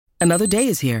Another day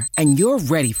is here, and you're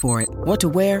ready for it. What to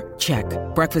wear? Check.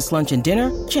 Breakfast, lunch, and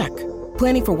dinner? Check.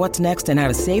 Planning for what's next and how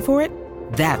to save for it?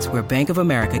 That's where Bank of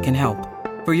America can help.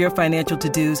 For your financial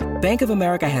to-dos, Bank of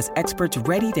America has experts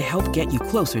ready to help get you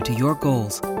closer to your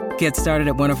goals. Get started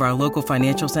at one of our local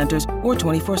financial centers or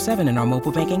 24/7 in our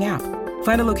mobile banking app.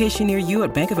 Find a location near you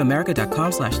at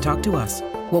bankofamerica.com/talktous.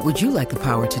 What would you like the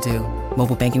power to do?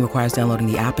 Mobile banking requires downloading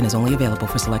the app and is only available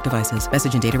for select devices.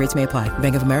 Message and data rates may apply.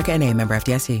 Bank of America N.A., member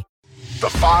FDIC. The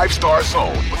 5-Star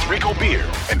Zone with Rico Beard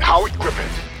and Howard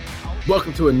Griffith.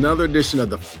 Welcome to another edition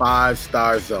of the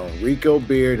 5-Star Zone. Rico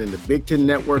Beard and the Big Ten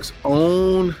Network's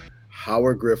own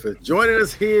Howard Griffith joining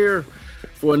us here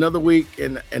for another week.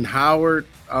 And Howard,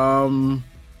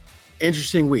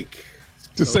 interesting week.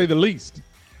 To say the least.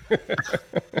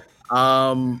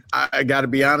 I got to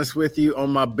be honest with you, on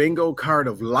my bingo card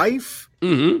of life,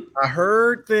 I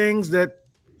heard things that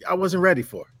I wasn't ready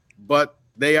for, but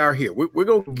they are here. We're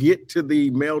going to get to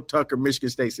the Mel Tucker Michigan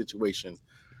State situation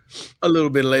a little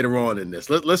bit later on in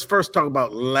this. Let's first talk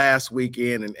about last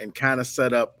weekend and kind of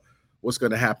set up what's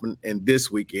going to happen in this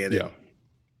weekend. Yeah.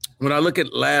 When I look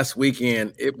at last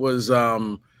weekend, it was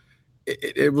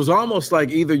it was almost like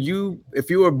either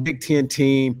if you were a Big Ten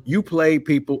team, you played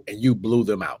people and you blew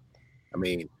them out.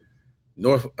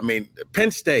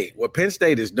 Penn State, what Penn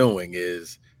State is doing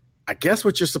is, I guess,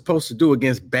 what you're supposed to do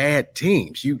against bad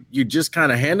teams. You just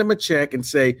kind of hand them a check and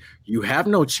say, you have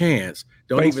no chance.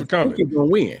 Thanks even think you're going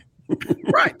to win.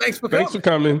 Right. Thanks for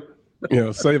coming.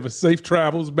 Safe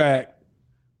travels back.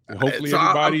 And hopefully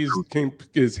everybody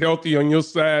is healthy on your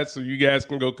side so you guys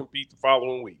can go compete the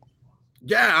following week.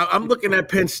 Yeah, I'm looking at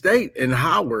Penn State and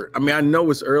Howard. I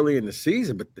know it's early in the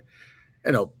season, but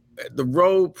the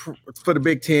road for the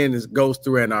Big Ten goes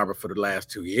through Ann Arbor for the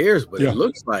last 2 years, but It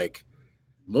looks like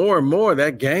more and more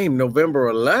that game, November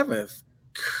 11th,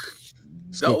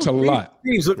 those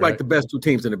teams look like the best two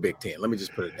teams in the Big Ten. Let me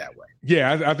just put it that way.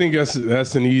 Yeah, I think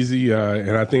that's an easy,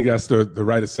 and I think that's the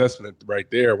right assessment right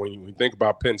there when you think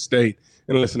about Penn State.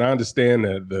 And listen, I understand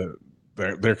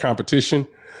their competition,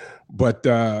 but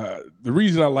the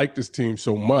reason I like this team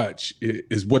so much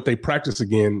is what they practice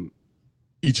again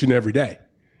each and every day.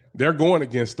 They're going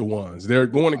against the ones. They're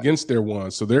going against their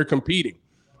ones. So they're competing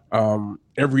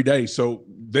every day. So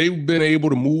they've been able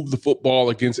to move the football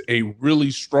against a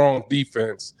really strong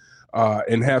defense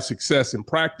and have success in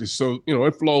practice. So,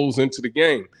 it flows into the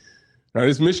game. Now,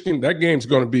 this Michigan, that game's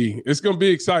going to be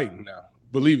exciting now,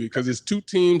 believe it, because it's two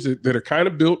teams that are kind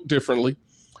of built differently.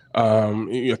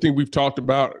 I think we've talked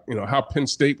about, how Penn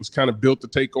State was kind of built to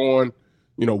take on,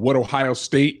 what Ohio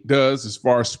State does as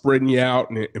far as spreading you out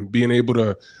and being able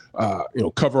to,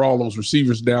 cover all those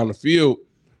receivers down the field.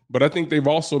 But I think they've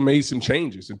also made some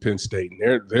changes in Penn State, and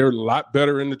they're a lot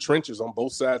better in the trenches on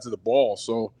both sides of the ball.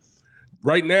 So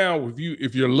right now,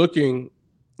 if you're looking,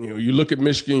 you look at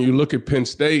Michigan, you look at Penn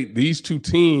State, these two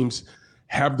teams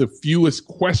have the fewest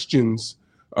questions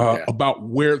about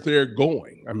where they're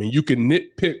going. You can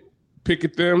pick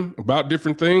at them about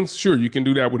different things. Sure, you can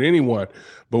do that with anyone.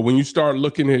 But when you start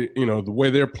looking at, the way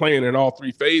they're playing in all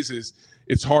three phases,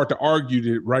 it's hard to argue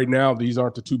that right now these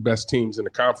aren't the two best teams in the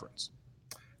conference.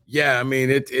 Yeah,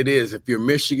 it is. If you're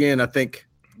Michigan, I think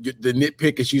the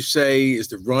nitpick, as you say, is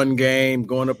the run game,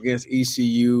 going up against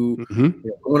ECU,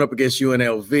 going up against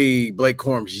UNLV. Blake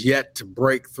Corum's yet to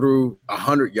break through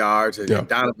 100 yards, and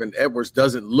Donovan Edwards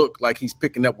doesn't look like he's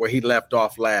picking up where he left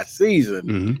off last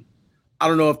season. I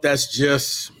don't know if that's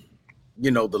just,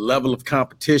 the level of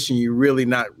competition. You're really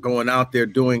not going out there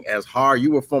doing as hard.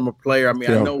 You were a former player.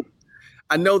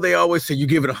 I know they always say you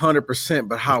give it 100%,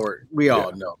 but Howard, we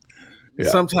all know. Yeah.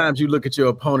 Sometimes you look at your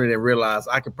opponent and realize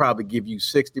I could probably give you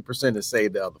 60% and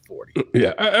save the other 40.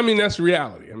 Yeah, that's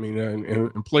reality.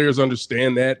 And players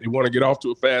understand that. They want to get off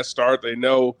to a fast start. They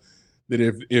know that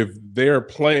if they're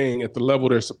playing at the level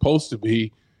they're supposed to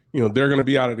be, they're going to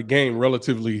be out of the game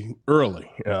relatively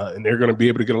early, and they're going to be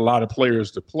able to get a lot of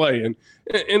players to play.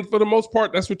 And for the most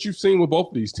part, that's what you've seen with both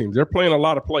of these teams. They're playing a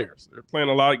lot of players. They're playing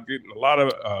getting a lot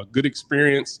of good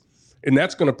experience, and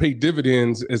that's going to pay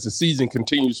dividends as the season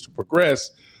continues to progress.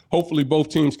 Hopefully both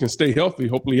teams can stay healthy.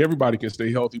 Hopefully everybody can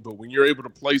stay healthy. But when you're able to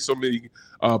play so many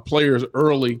players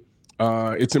early,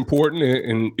 it's important,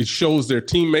 and it shows their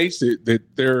teammates that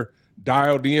they're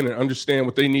dialed in and understand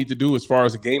what they need to do as far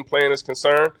as the game plan is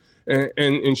concerned,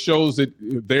 and shows that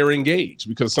they're engaged,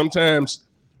 because sometimes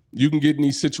you can get in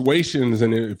these situations,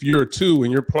 and if you're a two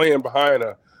and you're playing behind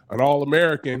an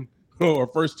All-American or a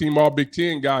first-team All-Big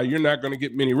Ten guy, you're not going to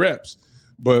get many reps.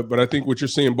 But I think what you're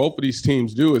seeing both of these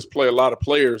teams do is play a lot of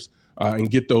players and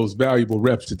get those valuable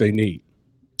reps that they need.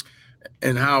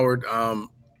 And Howard,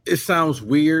 it sounds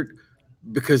weird,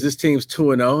 because this team's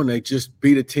 2-0 and they just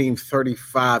beat a team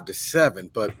 35-7.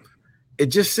 But it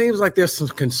just seems like there's some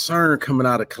concern coming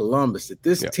out of Columbus that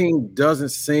this team doesn't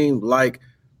seem like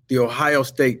the Ohio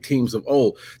State teams of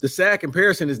old. The sad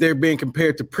comparison is they're being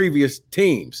compared to previous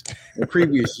teams in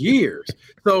previous years.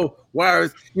 So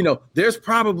whereas, there's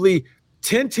probably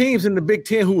 10 teams in the Big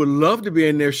Ten who would love to be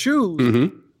in their shoes.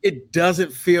 Mm-hmm. It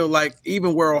doesn't feel like,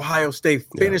 even where Ohio State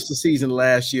finished the season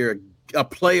last year, a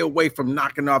play away from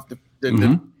knocking off the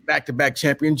back-to-back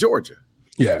champion Georgia.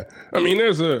 Yeah. I mean,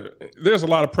 there's a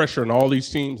lot of pressure on all these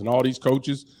teams and all these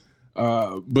coaches.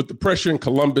 But the pressure in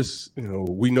Columbus,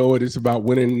 we know it is about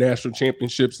winning national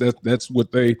championships. That's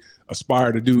what they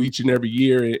aspire to do each and every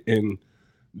year. And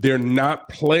they're not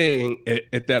playing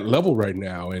at that level right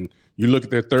now. And you look at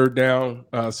their third down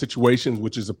situations,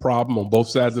 which is a problem on both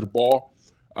sides of the ball.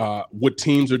 What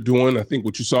teams are doing, I think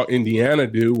what you saw Indiana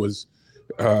do was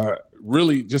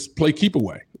really just play keep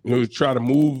away. Try to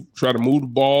move the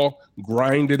ball,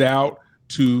 grind it out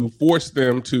to force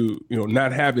them to,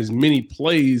 not have as many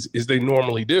plays as they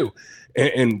normally do.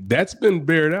 And that's been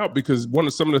bared out because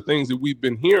some of the things that we've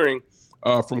been hearing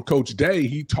from Coach Day,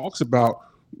 he talks about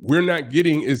we're not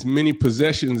getting as many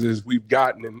possessions as we've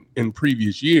gotten in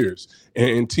previous years.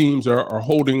 And teams are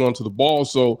holding onto the ball.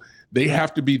 So they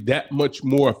have to be that much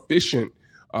more efficient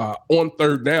on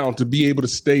third down to be able to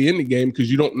stay in the game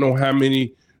because you don't know how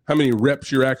many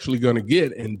reps you're actually going to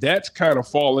get. And that's kind of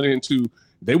fallen into,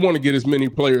 they want to get as many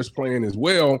players playing as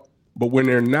well. But when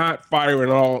they're not firing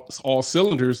all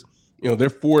cylinders, they're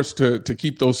forced to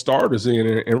keep those starters in.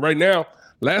 And right now,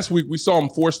 last week we saw them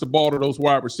force the ball to those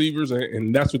wide receivers,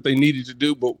 and that's what they needed to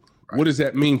do. But what does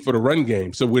that mean for the run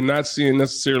game? So we're not seeing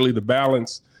necessarily the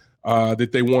balance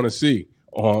that they want to see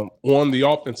on the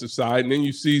offensive side. And then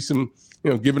you see some,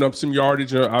 giving up some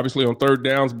yardage, obviously on third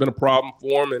down has been a problem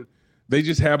for them. And they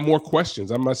just have more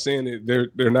questions. I'm not saying that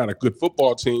they're not a good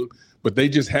football team, but they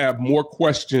just have more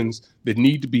questions that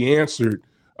need to be answered,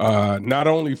 not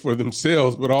only for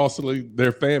themselves, but also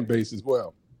their fan base as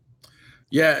well.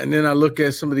 Yeah, and then I look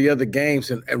at some of the other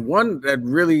games, and one that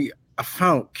really I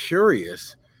found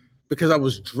curious because I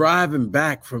was driving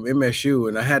back from MSU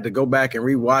and I had to go back and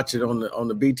rewatch it on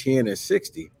the BTN at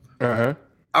 60. Uh-huh.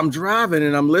 I'm driving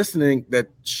and I'm listening that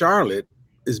Charlotte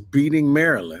is beating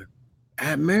Maryland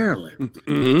at Maryland.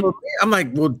 Mm-hmm. So I'm like,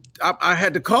 well, I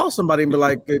had to call somebody and be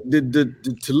like, did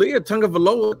Talia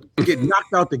Tagovailoa get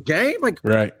knocked out the game? Like,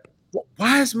 right.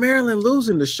 Why is Maryland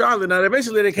losing to Charlotte? Now,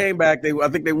 eventually they came back. I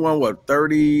think they won,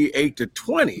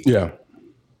 38-20? Yeah.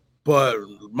 But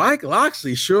Mike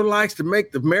Locksley sure likes to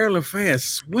make the Maryland fans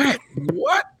sweat.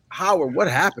 What? Howard, what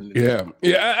happened? Yeah.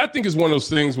 I think it's one of those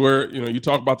things where, you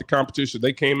talk about the competition.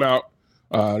 They came out.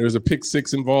 There's a pick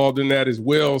six involved in that as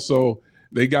well. So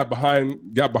they got behind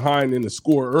in the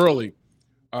score early.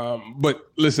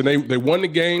 But listen, they won the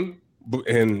game,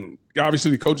 and obviously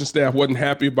the coaching staff wasn't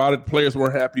happy about it. The players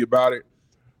weren't happy about it.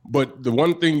 But the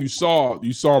one thing you saw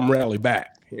them rally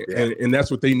back. Yeah. And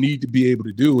that's what they need to be able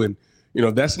to do. And,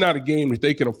 that's not a game that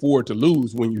they can afford to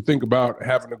lose when you think about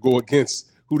having to go against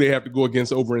who they have to go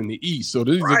against over in the East. So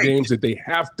these are games that they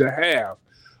have to have.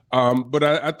 But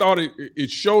I thought it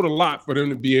showed a lot for them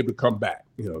to be able to come back.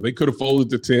 They could have folded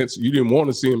the tents. You didn't want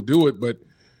to see them do it, but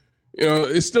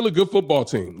it's still a good football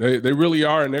team. They really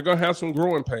are, and they're going to have some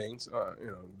growing pains.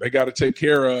 They got to take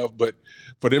care of. But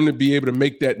for them to be able to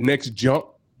make that next jump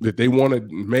that they want to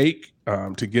make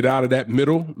to get out of that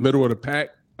middle of the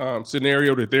pack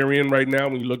scenario that they're in right now,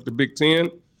 when you look at the Big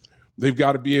Ten, they've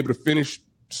got to be able to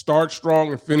start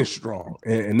strong and finish strong,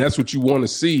 and that's what you want to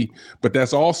see. But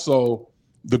that's also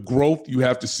the growth you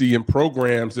have to see in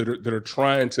programs that are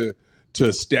trying to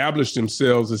establish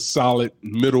themselves as solid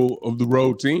middle of the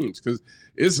road teams, because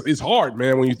it's hard,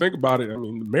 man, when you think about it. I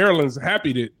mean, Maryland's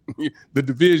happy that the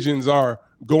divisions are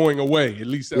going away. At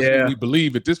least that's what we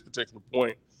believe at this particular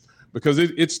point, because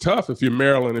it's tough if you're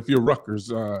Maryland, if you're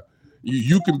Rutgers.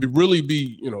 You can really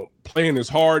be playing as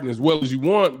hard and as well as you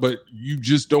want, but you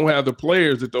just don't have the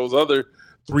players that those other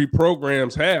three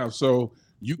programs have. So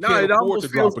you can't afford to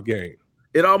drop a game.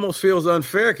 It almost feels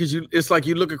unfair because it's like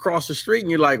you look across the street and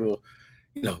you're like, well,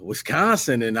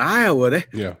 Wisconsin and Iowa, they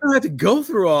don't have to go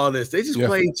through all this. They just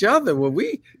play each other. Well,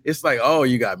 it's like, oh,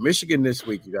 you got Michigan this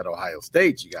week, you got Ohio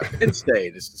State, you got Penn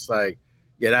State. It's just like,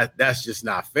 that's just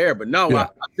not fair. But no,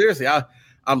 seriously,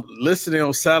 I'm listening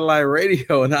on satellite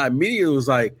radio and I immediately was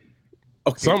like,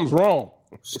 okay, something's wrong.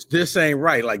 This ain't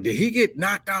right. Like, did he get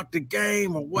knocked out the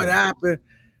game or what happened?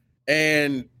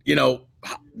 And,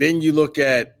 then you look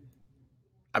at,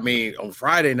 on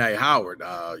Friday night, Howard,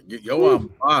 your alma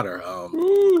mater,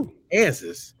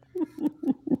 Kansas.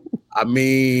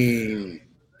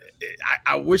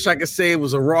 I wish I could say it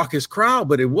was a raucous crowd,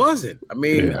 but it wasn't. I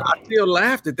mean, I still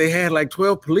laughed that they had like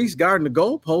 12 police guarding the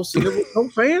goalposts and there were no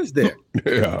fans there.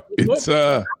 Yeah,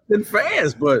 it's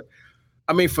fans, but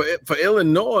I mean, for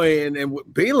Illinois and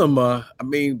Bielema, I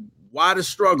mean, why the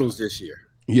struggles this year?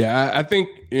 Yeah, I think,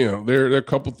 there are a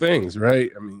couple things,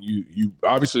 right? I mean, you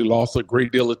obviously lost a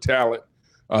great deal of talent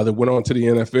that went on to the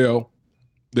NFL.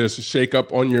 There's a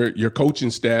shakeup on your coaching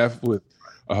staff with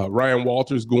Ryan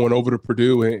Walters going over to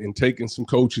Purdue and taking some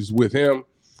coaches with him.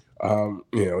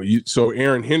 So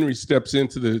Aaron Henry steps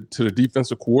into the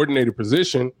defensive coordinator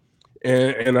position,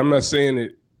 and I'm not saying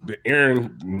that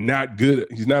Aaron not good.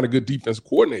 He's not a good defensive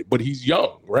coordinator, but he's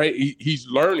young, right? He's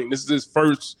learning. This is his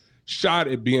first shot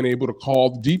at being able to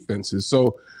call the defenses.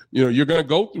 So you're going to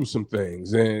go through some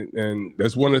things, and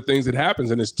that's one of the things that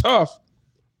happens, and it's tough.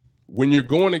 When you're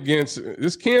going against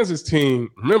this Kansas team,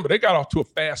 remember, they got off to a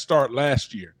fast start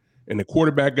last year, and the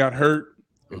quarterback got hurt,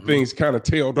 and things kind of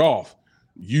tailed off.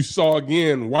 You saw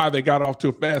again why they got off to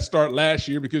a fast start last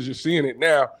year, because you're seeing it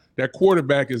now. That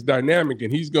quarterback is dynamic,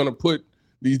 and he's going to put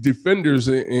these defenders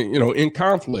in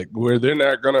conflict where they're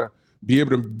not going to be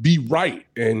able to be right,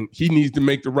 and he needs to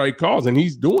make the right calls, and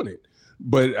he's doing it.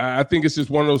 But I think it's just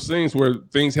one of those things where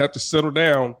things have to settle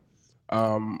down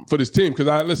for this team, because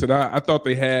I thought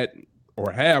they had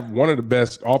or have one of the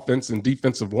best offense and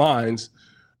defensive lines.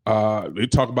 They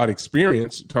talk about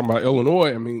experience, talking about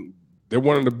Illinois. I mean, they're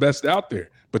one of the best out there,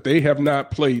 but they have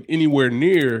not played anywhere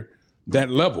near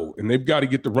that level, and they've got to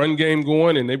get the run game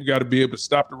going, and they've got to be able to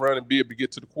stop the run and be able to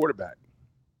get to the quarterback.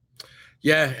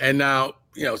 Yeah, and now,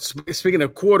 speaking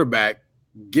of quarterback,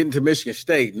 getting to Michigan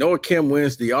State, Noah Kim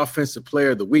wins the Offensive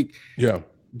Player of the Week. Yeah.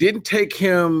 Didn't take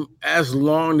him as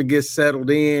long to get settled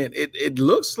in. It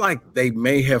looks like they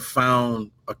may have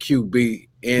found a QB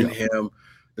in him.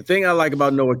 The thing I like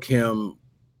about Noah Kim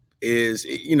is,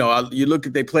 you look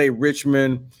at, they play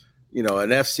Richmond, an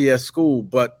FCS school,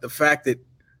 but the fact that,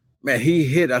 man, he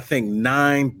hit, I think,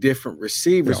 9 different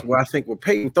receivers, where I think with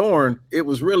Peyton Thorne, it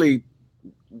was really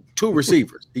 2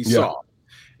 receivers he saw.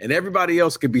 And everybody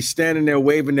else could be standing there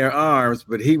waving their arms,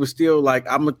 but he was still like,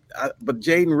 but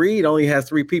Jaden Reed only has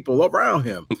 3 people around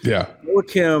him. Yeah. Noah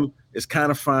Kim is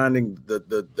kind of finding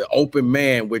the open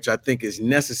man, which I think is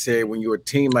necessary when you're a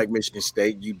team like Michigan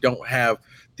State. You don't have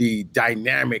the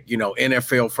dynamic,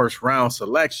 NFL first round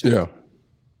selection. Yeah.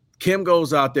 Kim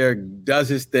goes out there, does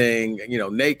his thing.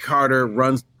 Nate Carter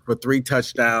runs for 3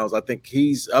 touchdowns. I think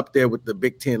he's up there with the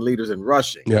Big Ten leaders in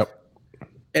rushing. Yep.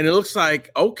 And it looks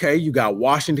like, okay, you got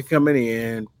Washington coming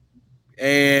in,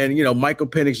 and, Michael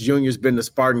Penix Jr. has been the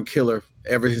Spartan killer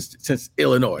ever since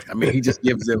Illinois. I mean, he just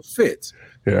gives them fits.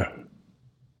 Yeah.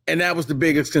 And that was the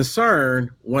biggest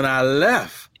concern when I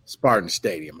left Spartan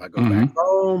Stadium. I go back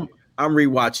home, I'm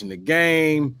rewatching the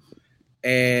game,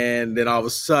 and then all of a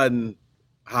sudden,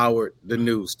 Howard, the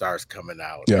news starts coming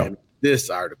out. Yeah. And this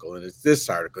article, and it's this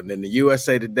article. And then the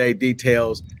USA Today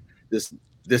details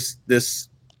this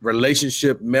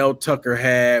relationship Mel Tucker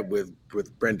had with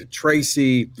Brenda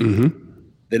Tracy.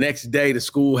 The next day, the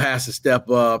school has to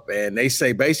step up, and they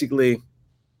say basically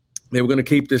they were going to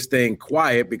keep this thing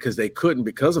quiet because they couldn't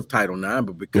because of Title IX,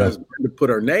 but because Brenda put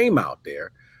her name out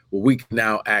there, well, we can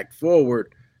now act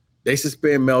forward. They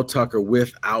suspend Mel Tucker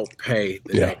without pay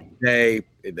the next day.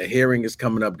 The hearing is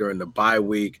coming up during the bye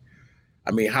week.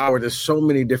 I mean, Howard, there's so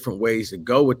many different ways to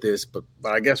go with this, but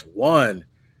I guess one,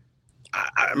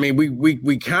 I mean,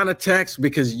 we kind of text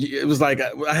because it was like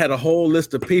I had a whole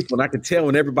list of people, and I could tell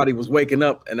when everybody was waking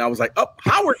up, and I was like, "Oh,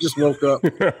 Howard just woke up."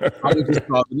 Howard just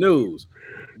saw the news.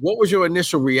 What was your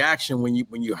initial reaction when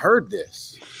you heard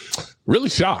this? Really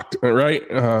shocked, right?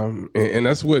 And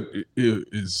that's what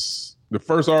is the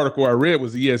first article I read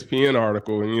was the ESPN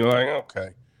article, and you're like, okay,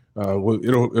 well,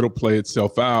 it'll play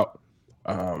itself out.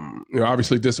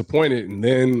 Obviously disappointed, and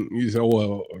then you say,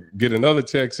 well, get another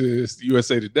text, it's the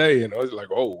USA Today, and I was like,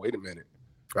 oh, wait a minute,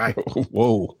 right?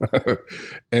 Whoa.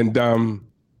 And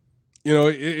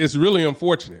it's really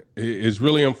unfortunate. It's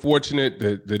really unfortunate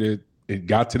that it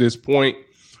got to this point,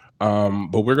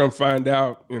 but we're gonna find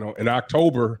out, in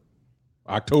October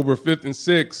 5th and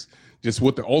 6th, just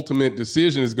what the ultimate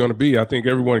decision is going to be. I think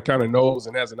everyone kind of knows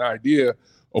and has an idea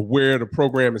of where the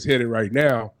program is headed right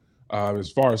now.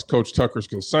 As far as Coach Tucker's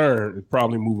concerned, it's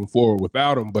probably moving forward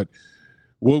without him, but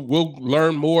we'll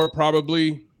learn more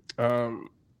probably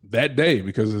that day,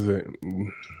 because of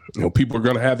people are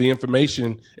going to have the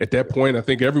information at that point. I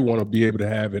think everyone will be able to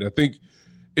have it. I think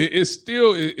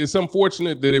it's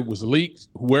unfortunate that it was leaked,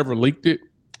 whoever leaked it.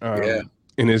 And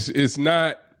it's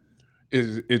not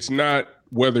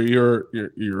whether you're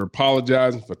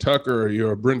apologizing for Tucker or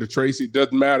you're a Brenda Tracy, it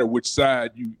doesn't matter which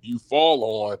side you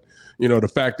fall on. The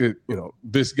fact that,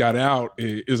 this got out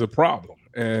is a problem.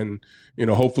 And,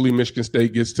 hopefully Michigan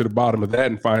State gets to the bottom of that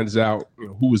and finds out,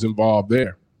 who was involved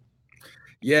there.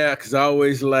 Yeah, because I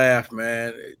always laugh,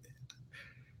 man.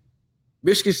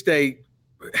 Michigan State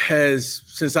has,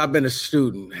 since I've been a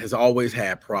student, has always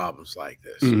had problems like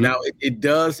this. Mm-hmm. Now, it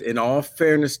does, in all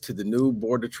fairness to the new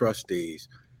Board of Trustees,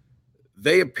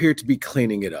 they appear to be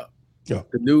cleaning it up. Yeah.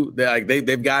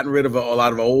 They've gotten rid of a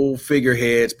lot of old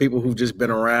figureheads, people who've just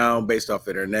been around based off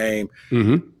of their name.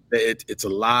 Mm-hmm. It's a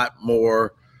lot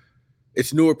more.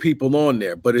 It's newer people on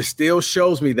there, but it still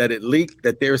shows me that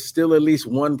that there's still at least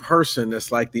one person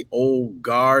that's like the old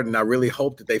guard, and I really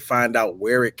hope that they find out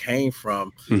where it came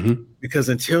from. Mm-hmm. Because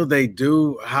until they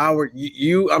do, Howard,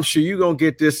 I'm sure you're gonna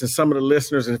get this, and some of the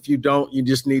listeners, and if you don't, you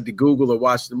just need to Google or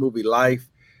watch the movie Life.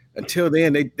 Until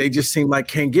then, they just seem like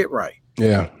can't get right.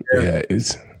 Yeah,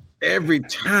 it's every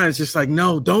time it's just like,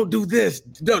 no, don't do this.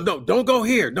 No, don't go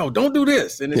here. No, don't do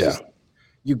this. And it's just,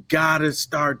 you gotta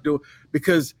start doing,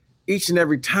 because each and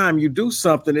every time you do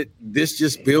something, this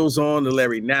just builds on to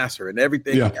Larry Nassar and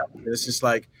everything else. It's just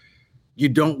like, you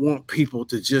don't want people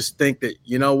to just think that,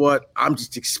 you know what, I'm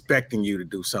just expecting you to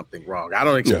do something wrong. I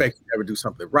don't expect you to ever do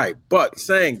something right. But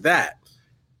saying that,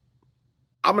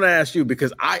 I'm going to ask you,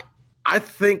 because I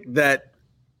think that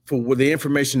for the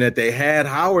information that they had,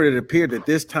 Howard, it appeared that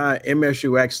this time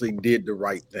MSU actually did the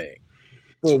right thing.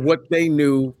 For what they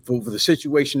knew, for the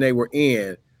situation they were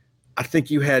in, I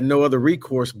think you had no other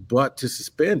recourse but to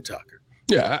suspend Tucker.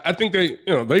 Yeah, I think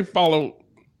they follow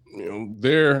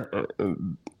their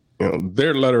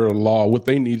letter of law. What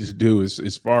they needed to do is,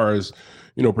 as far as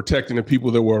protecting the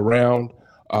people that were around,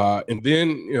 and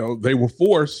then they were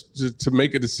forced to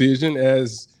make a decision,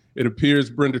 as it appears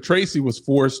Brenda Tracy was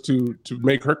forced to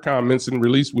make her comments and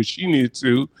release what she needed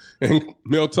to, and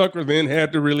Mel Tucker then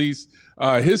had to release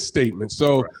his statement.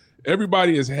 So. Right.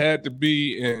 Everybody has had to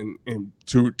be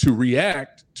to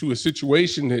react to a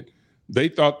situation that they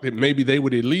thought that maybe they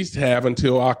would at least have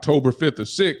until October 5th or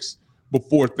 6th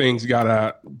before things got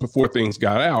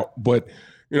out. But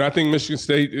I think Michigan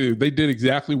State, they did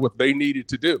exactly what they needed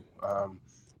to do,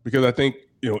 because I think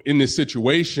in this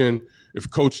situation,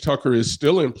 if Coach Tucker is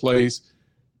still in place,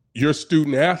 your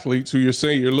student athletes who you're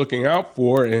saying you're looking out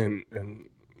for and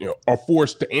are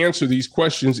forced to answer these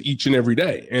questions each and every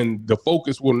day. And the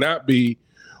focus will not be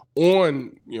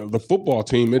on, the football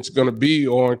team. It's going to be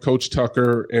on Coach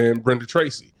Tucker and Brenda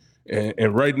Tracy.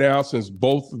 And right now, since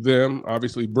both of them,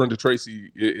 obviously Brenda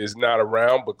Tracy is not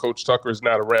around, but Coach Tucker is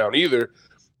not around either,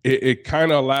 it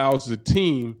kind of allows the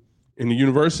team and the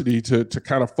university to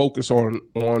kind of focus on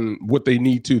what they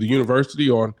need to, the university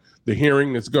on the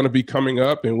hearing that's going to be coming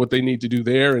up and what they need to do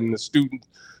there, and the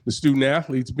student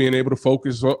athletes being able to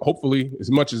focus, hopefully,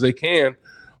 as much as they can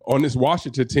on this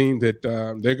Washington team that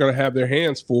they're going to have their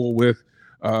hands full with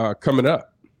coming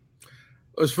up.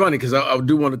 It's funny because I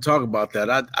do want to talk about that.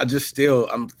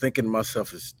 I'm thinking to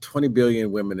myself, there's 20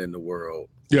 billion women in the world.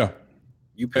 Yeah.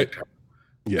 You picked her.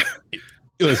 Yeah.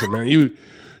 Listen, man,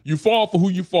 you fall for who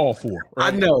you fall for.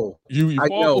 Right? I know. You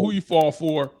fall for who you fall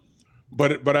for.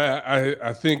 But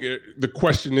I think the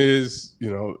question is,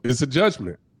 it's a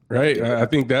judgment. Right. Yeah. I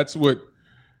think that's what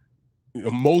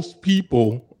most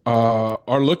people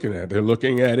are looking at. They're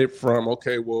looking at it from,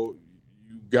 okay, well,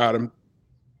 you got to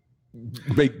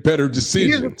make better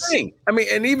decisions. Here's the thing. I mean,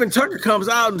 and even Tucker comes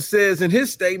out and says in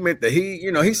his statement that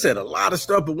he said a lot of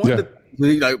stuff, but one of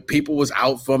the people was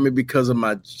out for me because of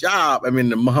my job. I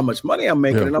mean, how much money I'm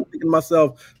making. And I'm thinking to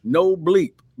myself, no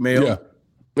bleep, Mel.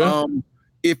 Yeah.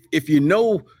 If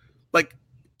like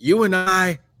you and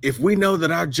I, if we know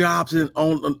that our job's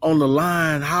on the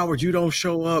line, Howard, you don't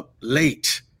show up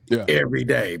late every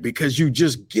day because you're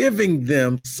just giving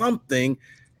them something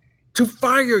to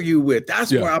fire you with.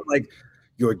 That's where I'm like,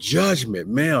 your judgment,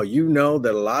 Mel,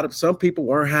 that some people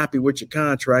weren't happy with your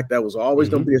contract. That was always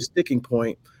going to be a sticking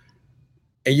point.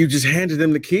 And you just handed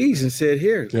them the keys and said,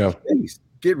 here, please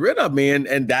get rid of me.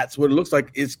 And that's what it looks like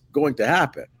it's going to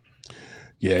happen.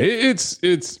 Yeah, it's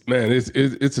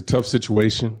a tough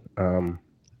situation. And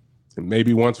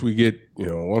maybe once we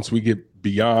get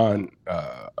beyond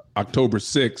October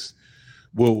 6th,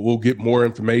 we'll get more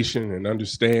information and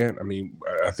understand. I mean,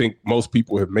 I think most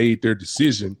people have made their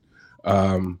decision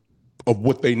of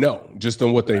what they know, just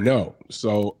on what they know.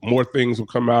 So more things will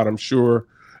come out, I'm sure,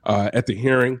 at the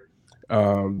hearing.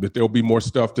 That there'll be more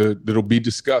stuff that'll be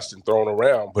discussed and thrown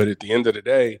around. But at the end of the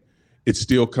day, it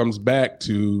still comes back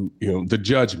to the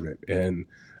judgment. And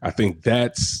I think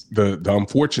that's the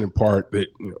unfortunate part, that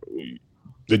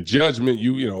the judgment,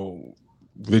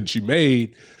 that you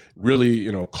made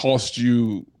really, cost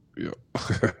you,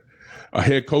 a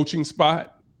head coaching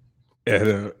spot at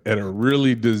a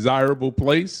really desirable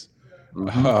place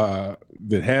that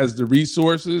has the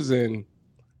resources, and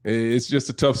it's just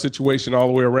a tough situation all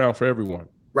the way around for everyone.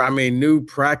 I mean, new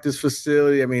practice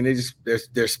facility. I mean,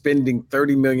 they're spending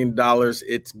 $30 million.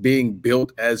 It's being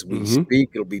built as we speak.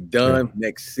 It'll be done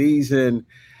next season.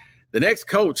 The next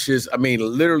coach is,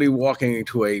 literally walking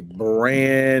into a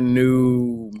brand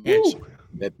new mansion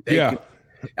that they can.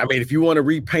 If you want to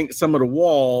repaint some of the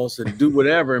walls and do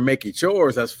whatever and make it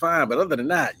yours, that's fine. But other than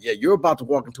that, you're about to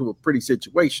walk into a pretty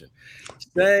situation.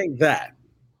 Saying that,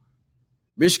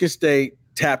 Michigan State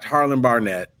tapped Harlan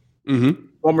Barnett,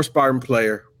 former Spartan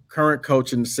player, current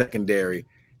coach in the secondary.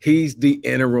 He's the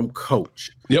interim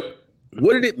coach. Yep.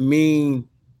 What did it mean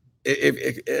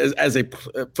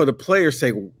for the players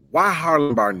say, why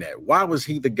Harlan Barnett? Why was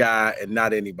he the guy and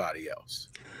not anybody else?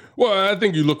 Well, I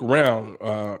think you look around,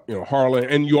 Harlan,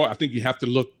 and I think you have to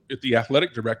look at the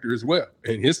athletic director as well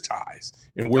and his ties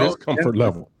and where his comfort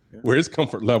level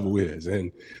is.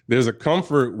 And there's a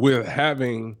comfort with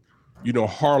having,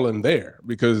 Harlan there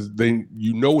because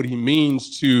you know what he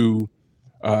means to,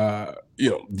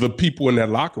 the people in that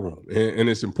locker room. And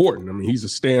it's important. He's a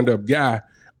stand-up guy,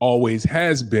 always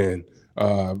has been,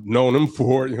 known him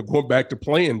for going back to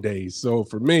playing days. So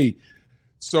for me,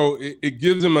 it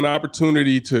gives him an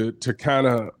opportunity to kind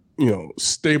of,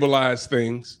 stabilize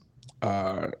things,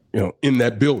 in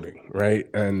that building, right?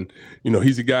 And,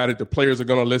 he's a guy that the players are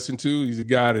going to listen to. He's a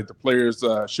guy that the players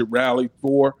should rally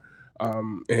for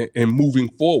and moving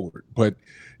forward. But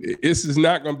this is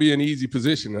not going to be an easy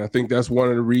position. And I think that's one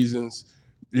of the reasons,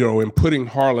 in putting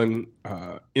Harlan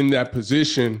in that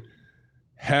position,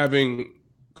 having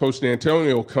Coach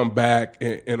D'Antonio come back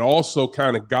and also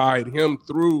kind of guide him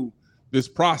through this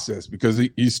process because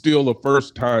he's still a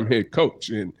first-time head coach.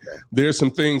 And there's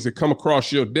some things that come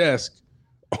across your desk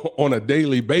on a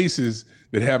daily basis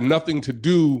that have nothing to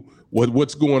do with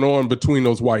what's going on between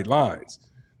those white lines.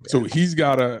 So he's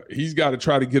got to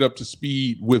try to get up to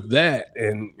speed with that.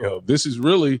 And, this is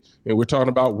really, and we're talking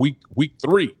about week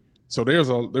 3. So there's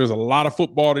a lot of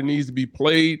football that needs to be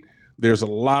played. There's a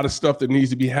lot of stuff that needs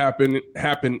to be happen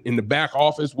in the back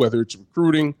office, whether it's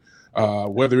recruiting,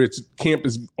 whether it's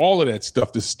campus, all of that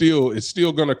stuff is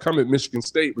still going to come at Michigan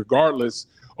State, regardless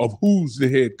of who's the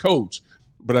head coach.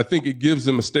 But I think it gives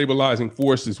them a stabilizing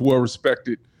force that's well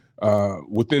respected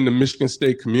within the Michigan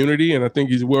State community, and I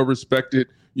think he's well respected,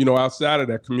 outside of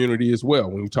that community as well.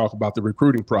 When you talk about the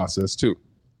recruiting process too.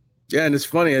 Yeah, and it's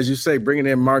funny as you say, bringing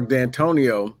in Mark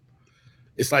D'Antonio.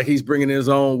 It's like he's bringing his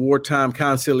own wartime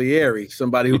consigliere,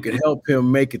 somebody who can help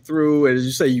him make it through. And as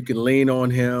you say, you can lean on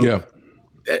him. Yeah.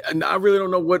 And I really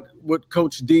don't know what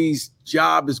Coach D's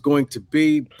job is going to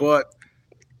be, but,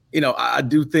 I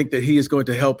do think that he is going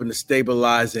to help in the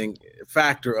stabilizing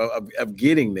factor of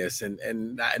getting this. And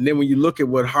then when you look at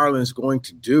what Harlan's going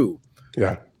to do,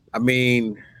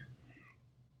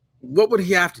 what would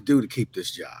he have to do to keep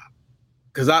this job?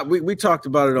 Because we talked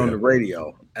about it on the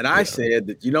radio, and I said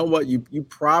that, you know what, you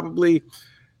probably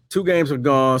 2 games are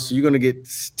gone, so you're going to get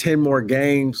 10 more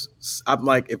games. I'm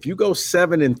like, if you go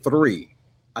 7-3,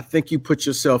 I think you put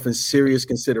yourself in serious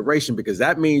consideration because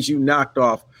that means you knocked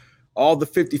off all the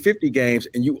 50-50 games,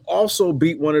 and you also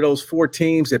beat one of those 4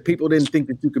 teams that people didn't think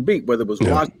that you could beat, whether it was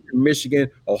Washington,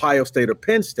 Michigan, Ohio State, or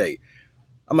Penn State.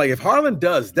 I'm like, if Harlan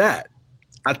does that,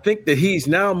 I think that he's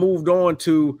now moved on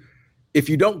to, if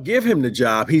you don't give him the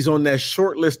job, he's on that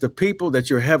short list of people that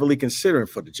you're heavily considering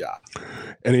for the job.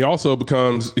 And he also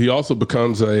becomes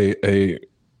a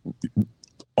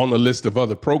on the list of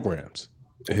other programs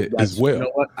as well. You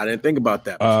know what? I didn't think about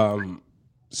that.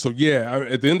 So at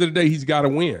the end of the day, he's got to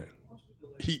win.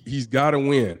 He's got to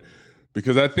win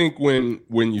because I think when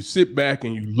you sit back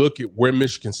and you look at where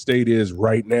Michigan State is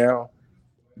right now,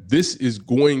 this is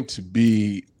going to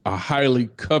be a highly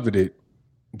coveted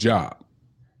job.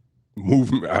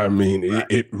 Movement.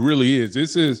 It really is.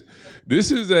 This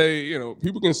is a,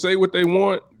 people can say what they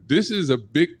want. This is a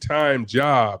big time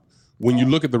job when you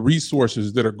look at the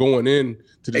resources that are going in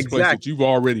to this place that you've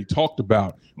already talked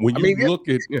about. When you look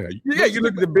at you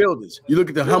look at the buildings, you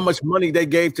look at how much money they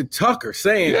gave to Tucker,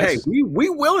 saying, "Hey, we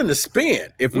willing to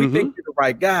spend if we think you're the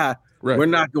right guy. Right. We're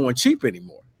not going cheap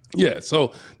anymore." Yeah,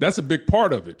 so that's a big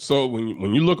part of it. So when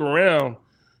you look around,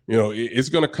 it's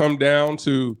going to come down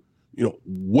to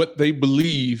what they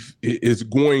believe is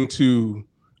going to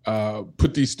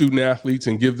put these student athletes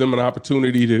and give them an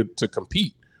opportunity to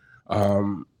compete.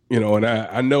 And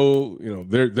I know,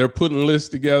 they're putting lists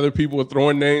together. People are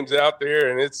throwing names out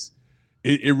there, and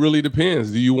It really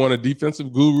depends. Do you want a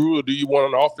defensive guru or do you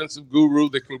want an offensive guru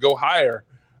that can go hire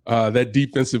that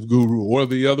defensive guru, or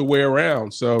the other way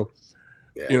around? So,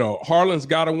 Harlan's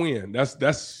got to win.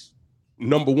 That's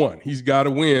number one. He's got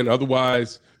to win.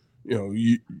 Otherwise,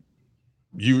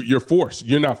 you're forced.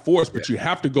 You're not forced, but you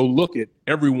have to go look at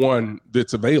everyone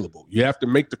that's available. You have to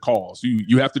make the calls.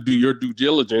 You have to do your due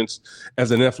diligence as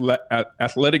an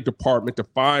athletic department to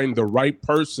find the right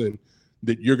person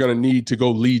that you're going to need to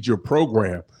go lead your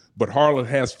program. But Harlan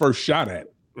has first shot at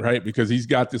it, right? Because he's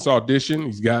got this audition.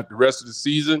 He's got the rest of the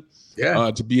season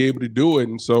to be able to do it.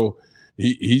 And so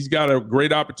he's got a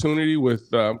great opportunity with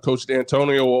Coach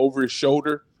D'Antonio over his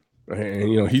shoulder.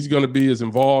 And, he's going to be as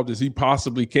involved as he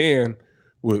possibly can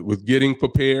with getting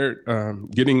prepared,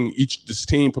 getting this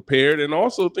team prepared. And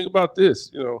also think about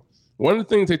this, one of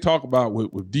the things they talk about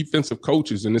with defensive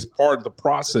coaches, and it's part of the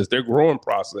process, their growing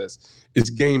process, is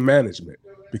game management,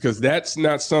 because that's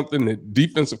not something that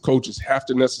defensive coaches have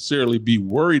to necessarily be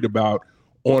worried about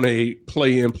on a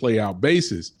play-in, play-out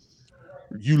basis.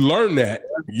 You learn that.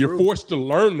 You're forced to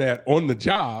learn that on the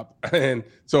job. And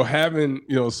so having,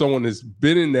 someone that's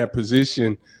been in that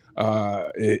position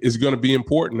is going to be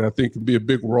important. I think it'll be a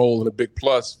big role and a big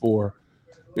plus for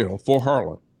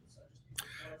Harlan.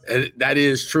 And that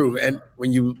is true. And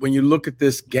when you look at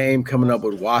this game coming up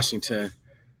with Washington,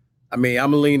 I mean,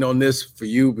 I'm gonna lean on this for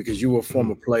you because you were a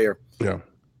former player. Yeah.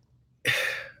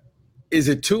 Is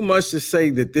it too much to say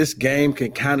that this game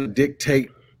can kind of dictate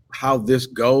how this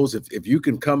goes? If you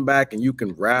can come back and you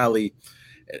can rally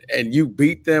and you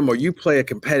beat them, or you play a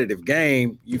competitive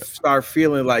game, you start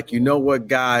feeling like, what,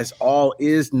 guys, all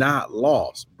is not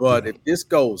lost. But if this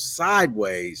goes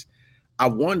sideways, I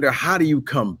wonder, how do you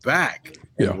come back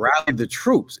and rally the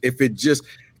troops? If it just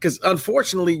 – because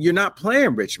unfortunately you're not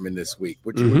playing Richmond this week,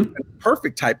 which would be a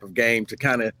perfect type of game to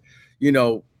kind of,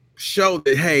 show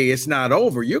that, hey, it's not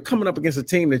over. You're coming up against a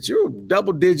team that you're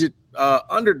double-digit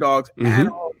underdogs at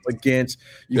home against.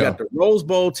 You got the Rose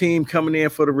Bowl team coming in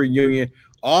for the reunion.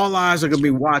 All eyes are going to be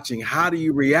watching. How do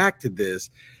you react to this?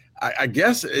 I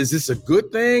guess, is this a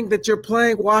good thing that you're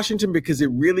playing Washington, because it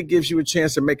really gives you a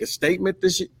chance to make a statement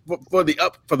this year, for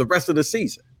the rest of the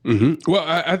season? Mm-hmm. Well,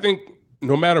 I think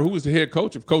no matter who was the head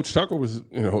coach, if Coach Tucker was,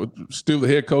 still the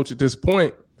head coach at this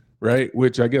point, right,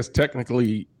 which I guess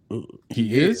technically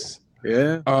he is.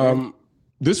 Yeah.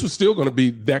 This was still going to be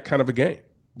that kind of a game.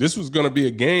 This was going to be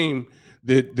a game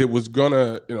that was going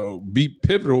to, be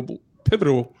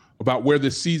pivotal about where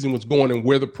this season was going and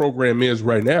where the program is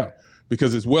right now.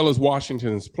 Because as well as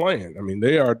Washington is playing, I mean,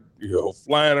 they are,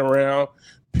 flying around.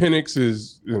 Penix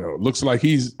is, looks like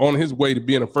he's on his way to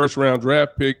being a first-round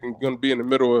draft pick and going to be in the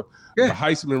middle of the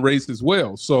Heisman race as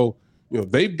well. So,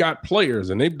 they've got players,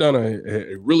 and they've done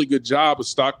a really good job of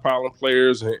stockpiling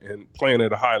players and playing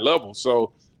at a high level.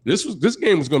 So this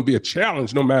game was going to be a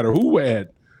challenge no matter who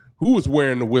was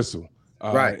wearing the whistle.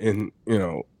 Right. And,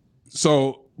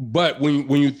 so, but when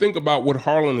you think about what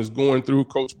Harlan is going through,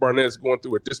 Coach Barnett is going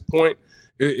through at this point,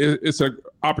 it's an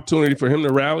opportunity for him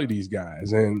to rally these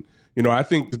guys. And, I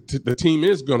think the team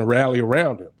is going to rally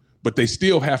around him, but they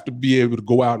still have to be able to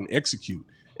go out and execute.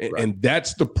 And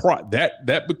that's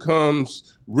that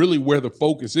becomes really where the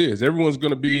focus is. Everyone's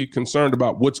going to be concerned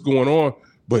about what's going on,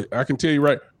 but I can tell you,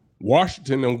 right,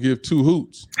 Washington don't give two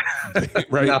hoots,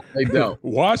 right? No, they don't.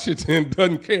 Washington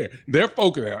doesn't care. They're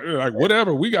focused. They're like,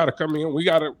 whatever, we got to come in. We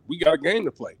got a game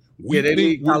to play. We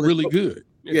think we're really good.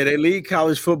 Yeah, they lead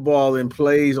college football in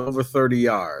plays over 30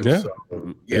 yards.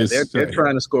 Yeah, so, they're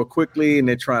trying to score quickly and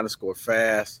they're trying to score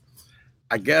fast.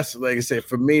 I guess, like I said,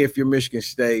 for me, if you're Michigan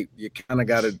State, you kind of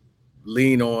got to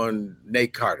lean on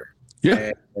Nate Carter.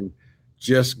 Yeah. And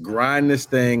just grind this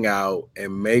thing out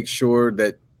and make sure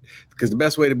that, because the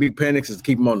best way to beat Penix is to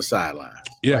keep him on the sideline.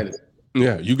 Yeah. Right?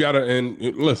 Yeah. You got to, and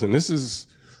listen,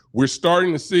 we're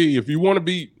starting to see, if you want to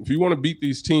beat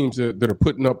these teams that are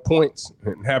putting up points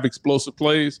and have explosive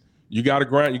plays, you got to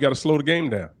grind, you got to slow the game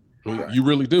down. Right. You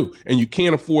really do. And you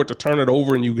can't afford to turn it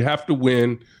over, and you have to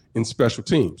win in special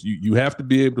teams. You have to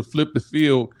be able to flip the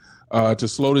field to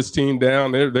slow this team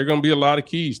down. There are going to be a lot of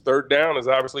keys. Third down is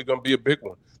obviously going to be a big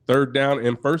one. Third down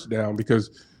and first down,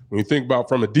 because when you think about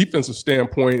from a defensive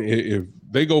standpoint, if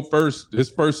they go first,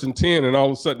 it's 1st and 10, and all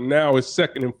of a sudden now it's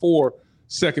 2nd and 4,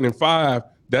 2nd and 5,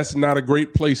 that's not a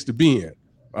great place to be in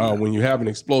when you have an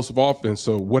explosive offense.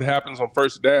 So what happens on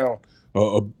first down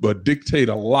dictate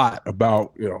a lot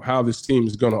about how this team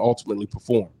is going to ultimately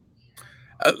perform.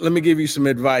 Let me give you some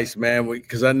advice, man,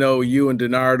 because I know you and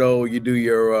DiNardo, you do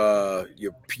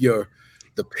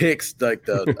the picks, like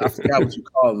I forgot what you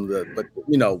call them, but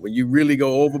when you really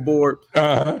go overboard.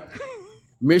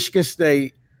 Michigan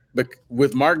State, but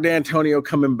with Mark D'Antonio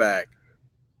coming back,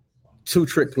 2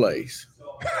 trick plays.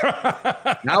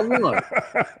 Not one.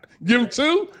 Give him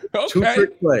 2? Okay. 2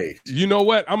 trick plays. You know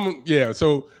what?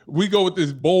 So we go with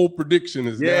this bold prediction.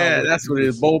 That's what it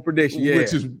is. Bold prediction. Yeah.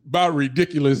 Which is about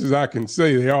ridiculous as I can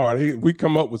say they are. We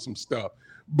come up with some stuff.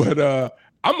 But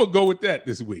I'm going to go with that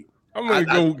this week. I'm going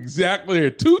to go exactly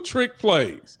there. 2 trick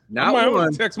plays. I'm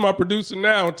going to text my producer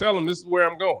now and tell him this is where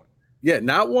I'm going. Yeah,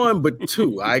 not 1, but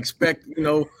 2. I expect,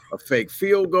 a fake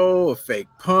field goal, a fake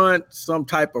punt, some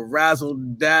type of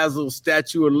razzle-dazzle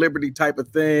Statue of Liberty type of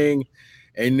thing.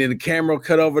 And then the camera will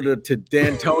cut over to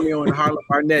D'Antonio and Harlan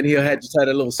Barnett, and he'll just had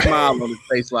a little smile on his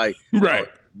face like, right.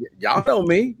 Y'all know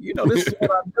me. This is what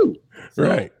I do. So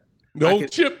right.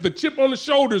 The chip on the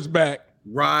shoulder's back.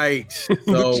 Right. So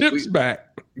the chip's back.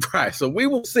 Right. So we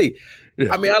will see.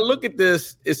 Yeah. I mean, I look at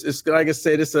this. It's like I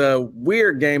said, it's a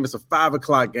weird game. It's a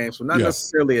 5:00 game, so not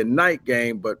necessarily a night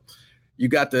game, but you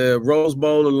got the Rose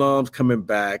Bowl alums coming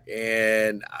back,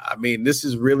 and I mean, this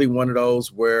is really one of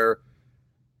those where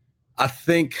I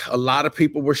think a lot of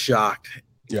people were shocked.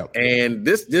 Yeah. And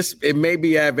this it may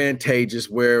be advantageous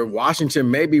where Washington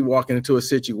may be walking into a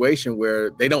situation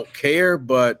where they don't care,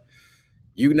 but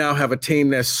you now have a team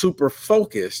that's super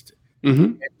focused. Mm-hmm.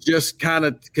 And just kind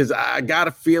of because I got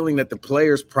a feeling that the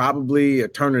players probably are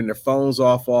turning their phones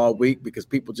off all week because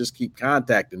people just keep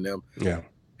contacting them. Yeah.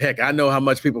 Heck, I know how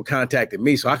much people contacted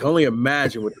me, so I can only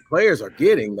imagine what the players are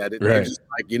getting. They're just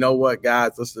like, you know what,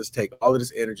 guys, let's just take all of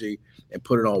this energy and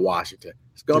put it on Washington.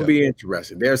 It's going to be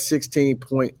interesting. They're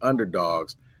 16-point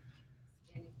underdogs.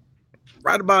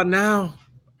 Right about now,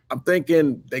 I'm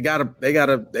thinking they got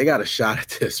a shot at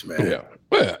this, man. Yeah.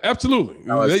 Well,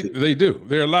 absolutely. They do.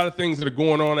 There are a lot of things that are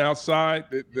going on outside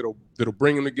that'll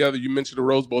bring them together. You mentioned the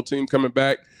Rose Bowl team coming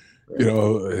back,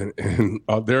 and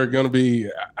they're going to be.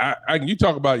 You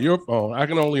talk about your phone. I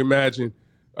can only imagine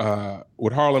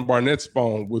with Harlan Barnett's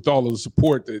phone, with all of the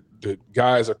support that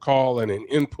guys are calling and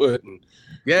input, and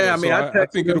I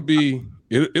think it'll be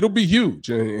huge.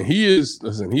 And he is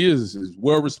as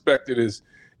well respected as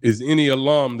any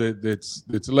alum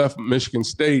that's left Michigan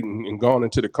State and gone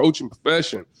into the coaching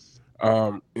profession.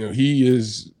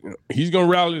 He's going to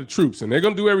rally the troops, and they're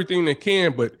going to do everything they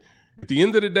can. But at the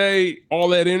end of the day, all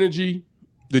that energy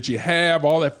that you have,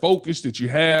 all that focus that you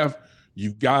have,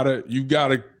 you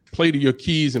gotta play to your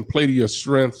keys and play to your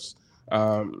strengths,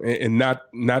 and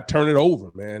not turn it over,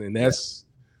 man. And that's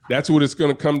what it's going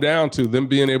to come down to, them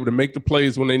being able to make the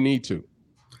plays when they need to.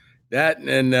 That,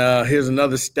 and here's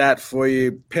another stat for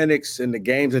you. Penix, in the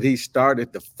games that he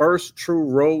started, the first true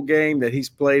road game that he's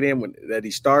played in that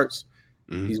he starts,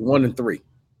 he's 1-3.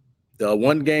 The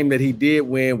one game that he did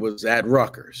win was at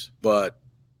Rutgers. But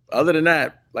other than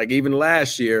that, like even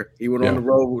last year, he went on the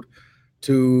road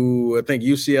to, I think,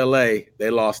 UCLA. They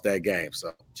lost that game.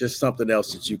 So just something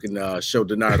else that you can show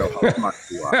Donardo how smart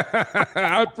you are.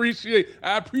 I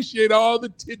appreciate all the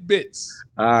tidbits.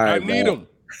 All right, I need them.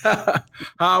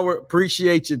 Howard,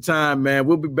 appreciate your time, man.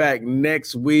 We'll be back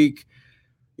next week.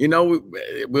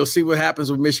 We'll see what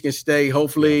happens with Michigan State.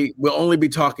 Hopefully, we'll only be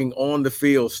talking on the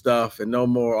field stuff and no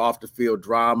more off the field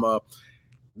drama.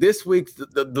 This week,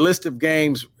 the list of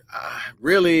games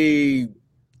really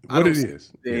what it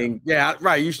is. Yeah,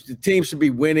 right. The team should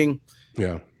be winning.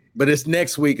 Yeah. But it's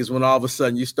next week is when all of a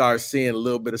sudden you start seeing a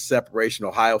little bit of separation.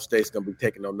 Ohio State's going to be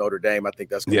taking on Notre Dame. I think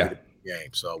that's going to be the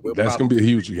game. So that's going to be a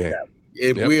huge game.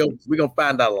 We're going to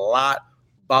find out a lot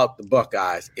about the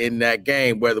Buckeyes in that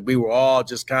game, whether we were all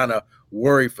just kind of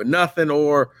worried for nothing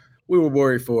or we were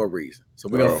worried for a reason. So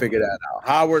we're going to figure that out.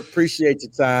 Howard, appreciate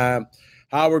your time.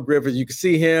 Howard Griffith, you can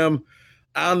see him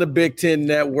on the Big Ten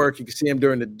Network. You can see him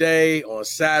during the day, on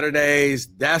Saturdays.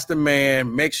 That's the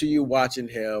man. Make sure you're watching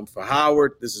him. For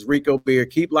Howard, this is Rico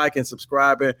Beard. Keep liking,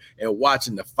 subscribing, and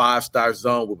watching the 5 Star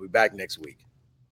Zone. We'll be back next week.